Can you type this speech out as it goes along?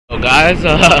So guys,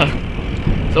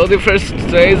 so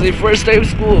today is the first day of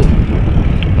school.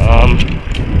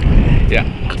 Yeah,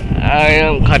 I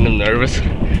am kind of nervous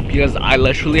because I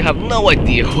literally have no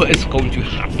idea what is going to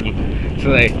happen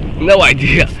today. No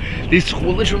idea. The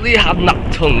school literally have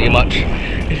not told me much.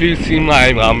 If you see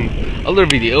my other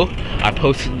video I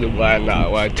posted when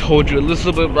I told you a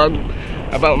little bit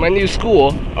about my new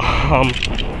school,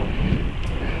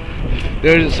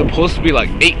 there's supposed to be like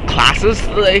 8 classes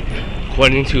today,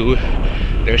 according to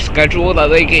their schedule that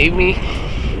they gave me.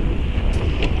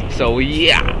 So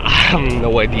yeah, I have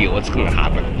no idea what's gonna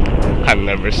happen. I'm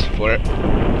nervous for it.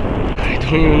 I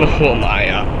don't even know what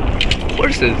my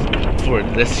courses for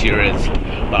this year is,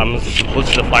 but I'm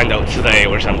supposed to find out today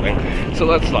or something. So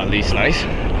that's at least nice.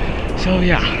 So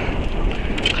yeah,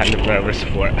 kind of nervous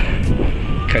for it.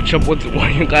 Catch up with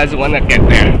when you guys wanna get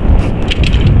there.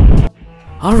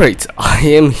 Alright, I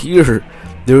am here.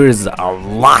 There is a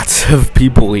lot of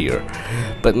people here,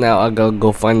 but now I gotta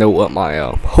go find out what my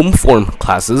home form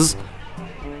class is.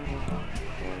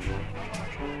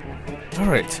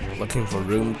 Alright, looking for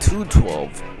room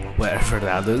 212, wherever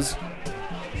that is.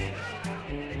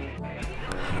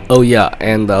 Oh yeah,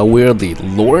 and we're the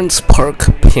Lawrence Park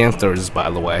Panthers,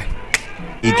 by the way.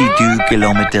 82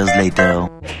 kilometers later.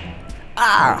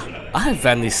 Ah, I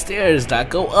found these stairs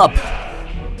that go up.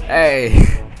 Hey.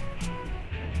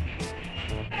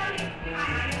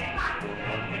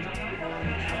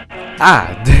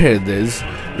 Ah, there it is.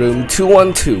 Room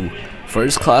 212.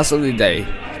 First class of the day.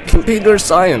 Computer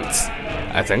science,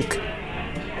 I think.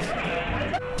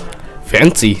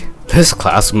 Fancy. This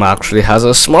classroom actually has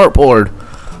a smart board.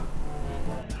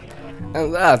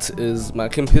 And that is my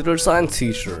computer science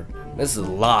teacher,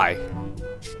 Mrs. Lai.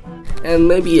 And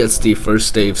maybe it's the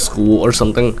first day of school or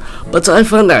something, but I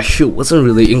found that she wasn't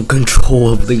really in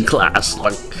control of the class.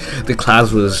 Like, the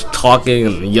class was talking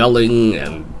and yelling,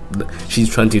 and she's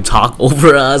trying to talk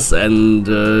over us, and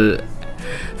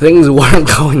things weren't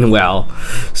going well.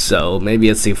 So maybe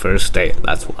it's the first day,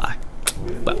 that's why.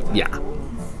 But yeah.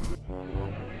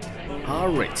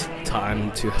 Alright,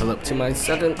 time to head up to my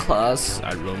second class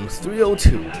at room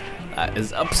 302. That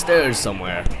is upstairs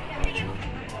somewhere.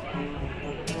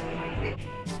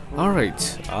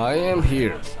 Alright, I am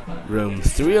here. Room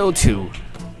 302.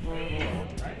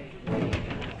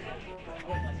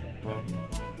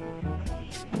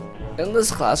 And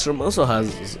this classroom also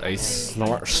has a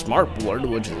smart board,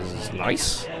 which is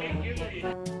nice.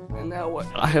 And now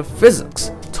I have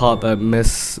physics, taught by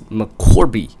Miss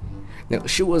McCorby. Now,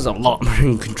 she was a lot more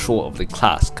in control of the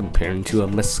class compared to a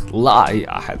Miss Lai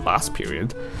I had last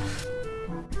period.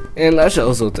 And I should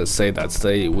also say that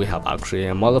today we have actually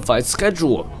a modified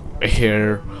schedule.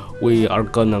 Here we are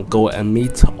gonna go and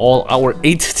meet all our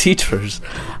 8 teachers.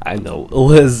 I know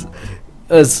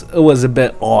it was a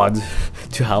bit odd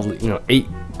to have 8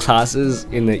 classes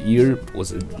in a year.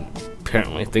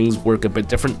 Apparently things work a bit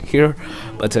different here,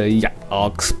 but yeah,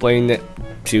 I'll explain it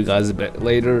to you guys a bit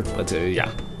later. But yeah,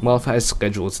 modified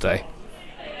schedule today.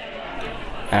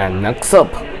 And next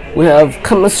up, we have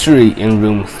chemistry in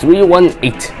room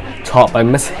 318, taught by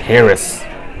Miss Harris.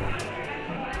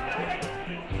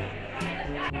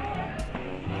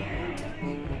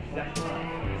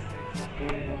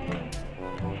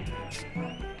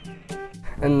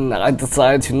 And I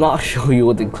decided to not show you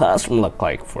what the classroom looked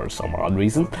like for some odd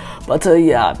reason. But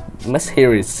yeah, Miss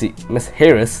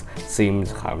Harris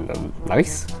seems kind of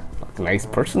nice, like a nice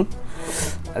person.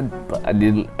 But at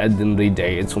the end of the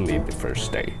day, it's only the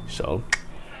first day, so.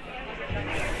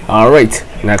 Alright,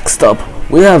 next up,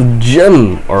 we have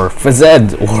gym, or phys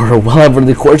ed, or whatever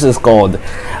the course is called.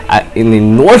 In the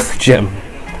North Gym,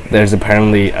 there's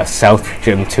apparently a South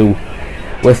Gym too,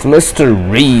 with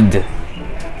Mr. Reed.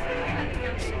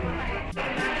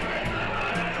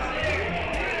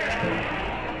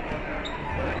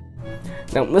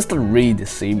 Now, Mr. Reed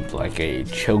seemed like a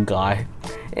chill guy,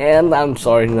 and I'm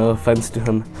sorry, no offense to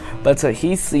him, but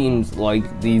he seems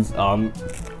like these,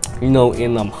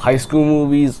 in high school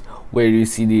movies where you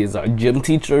see these gym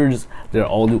teachers, they're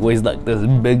always like this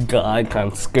big guy,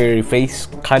 kind of scary face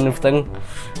kind of thing.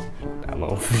 I don't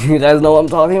know if you guys know what I'm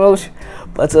talking about,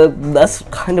 but that's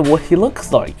kind of what he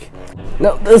looks like.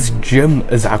 Now, this gym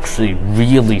is actually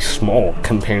really small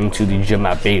compared to the gym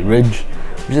at Bay Ridge,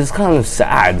 which is kind of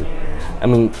sad. I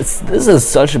mean, this is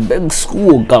such a big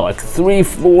school, got like 3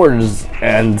 floors,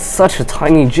 and such a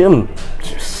tiny gym. It's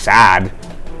just sad.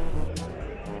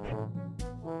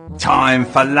 Time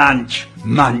for lunch,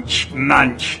 munch,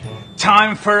 munch.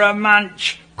 Time for a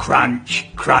munch,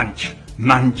 crunch, crunch.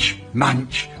 Munch,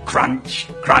 munch, crunch,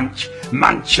 crunch.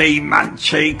 Munchy,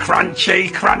 munchy,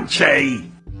 crunchy, crunchy.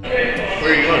 Where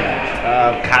are you going?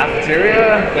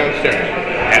 Cafeteria? Downstairs.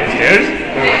 Upstairs?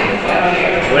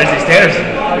 Where's the stairs?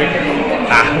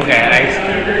 Ah, okay, nice.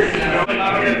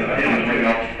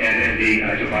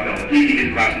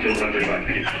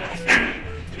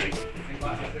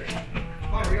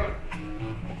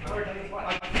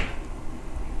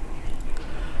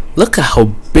 Look at how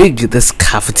big this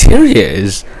cafeteria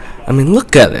is. I mean,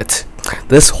 look at it.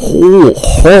 This whole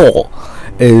hall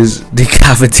is the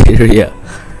cafeteria.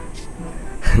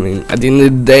 I mean, at the end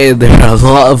of the day, there are a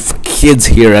lot of kids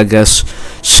here, I guess.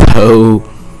 So,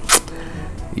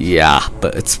 yeah,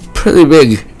 but it's pretty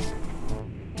big.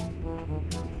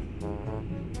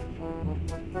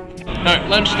 Alright,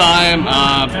 lunchtime.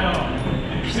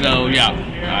 So yeah,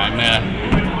 I met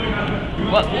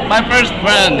my first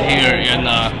friend here in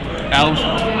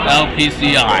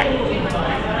LPCI.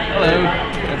 Hello,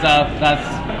 that's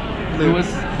Lou.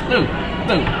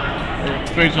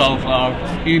 Grade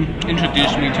 12. He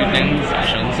introduced me to things. I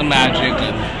showed him some magic,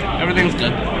 and everything's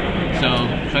good. So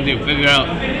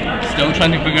still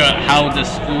trying to figure out how the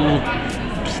school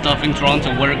stuff in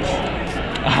Toronto works.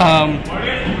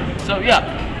 So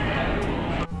yeah.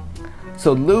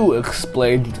 So Lou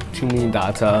explained to me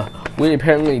that we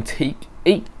apparently take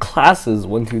 8 classes,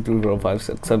 1, 2, 3, 4, 5,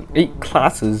 6, 7, 8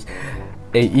 classes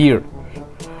a year,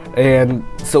 and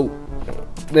so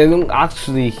they don't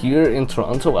actually here in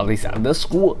Toronto, at least at this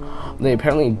school, they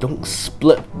apparently don't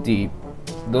split it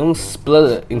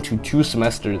into 2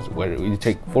 semesters, where you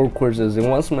take 4 courses in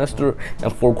 1 semester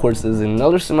and 4 courses in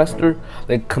another semester.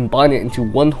 They combine it into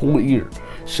 1 whole year,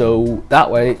 so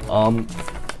that way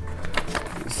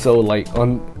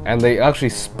and they actually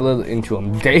split it into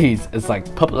days. It's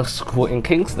like public school in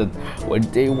Kingston, where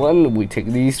day 1 we take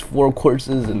these 4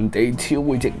 courses, and day 2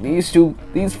 we take these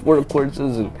 4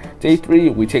 courses, and day 3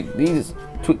 we take these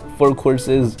 4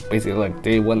 courses, basically like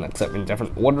day 1 except in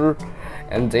different order,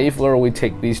 and day 4 we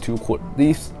take these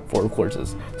 4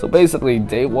 courses. So basically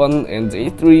day 1 and day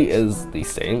 3 is the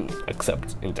same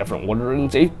except in different order, and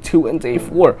day 2 and day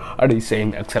 4 are the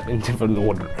same except in different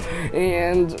order.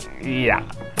 And yeah,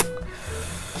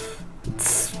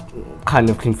 it's kind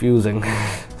of confusing.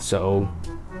 So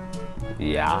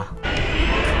yeah,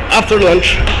 after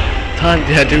lunch time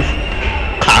to head to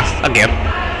class again.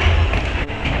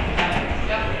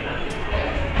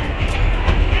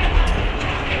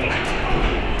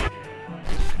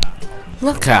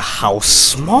 Look at how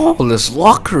small this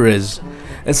locker is.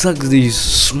 It's like these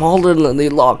smaller than the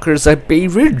lockers at Bay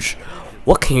Ridge.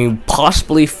 What can you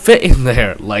possibly fit in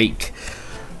there? Like,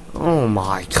 oh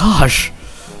my gosh.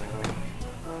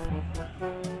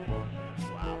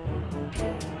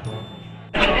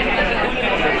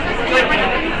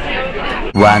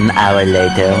 One hour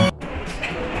later.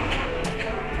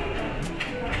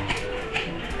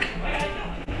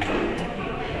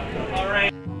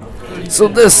 So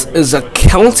this is a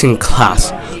counting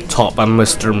class taught by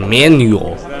Mr.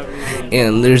 Manuel,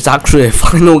 and there's actually a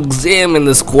final exam in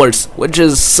this course, which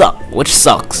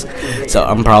sucks. So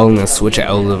I'm probably gonna switch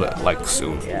out of it like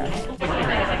soon.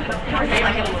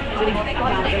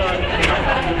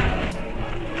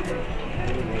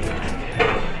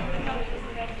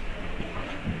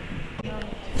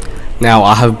 Now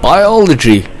I have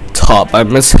biology taught by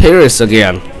Miss Harris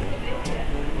again.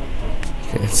 You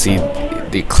can see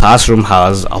the classroom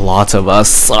has a lot of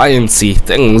sciencey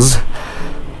things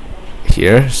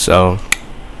here, so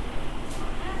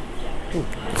you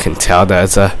can tell that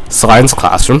it's a science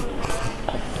classroom.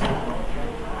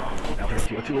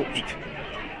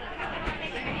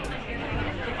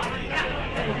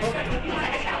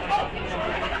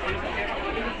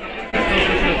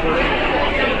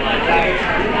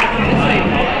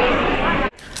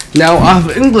 Now I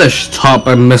have English taught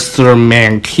by Mr.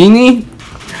 Mankini.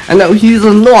 And now he's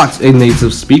not a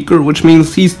native speaker, which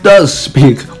means he does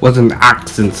speak with an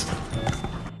accent.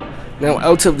 Now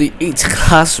out of the 8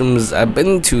 classrooms I've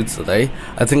been to today,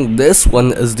 I think this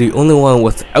one is the only one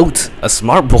without a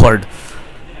smartboard.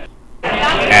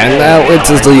 And now it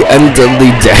is the end of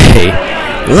the day.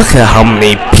 Look at how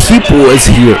many people is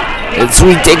here. It's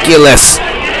ridiculous.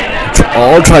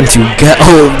 All trying to get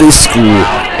out of this school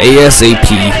ASAP.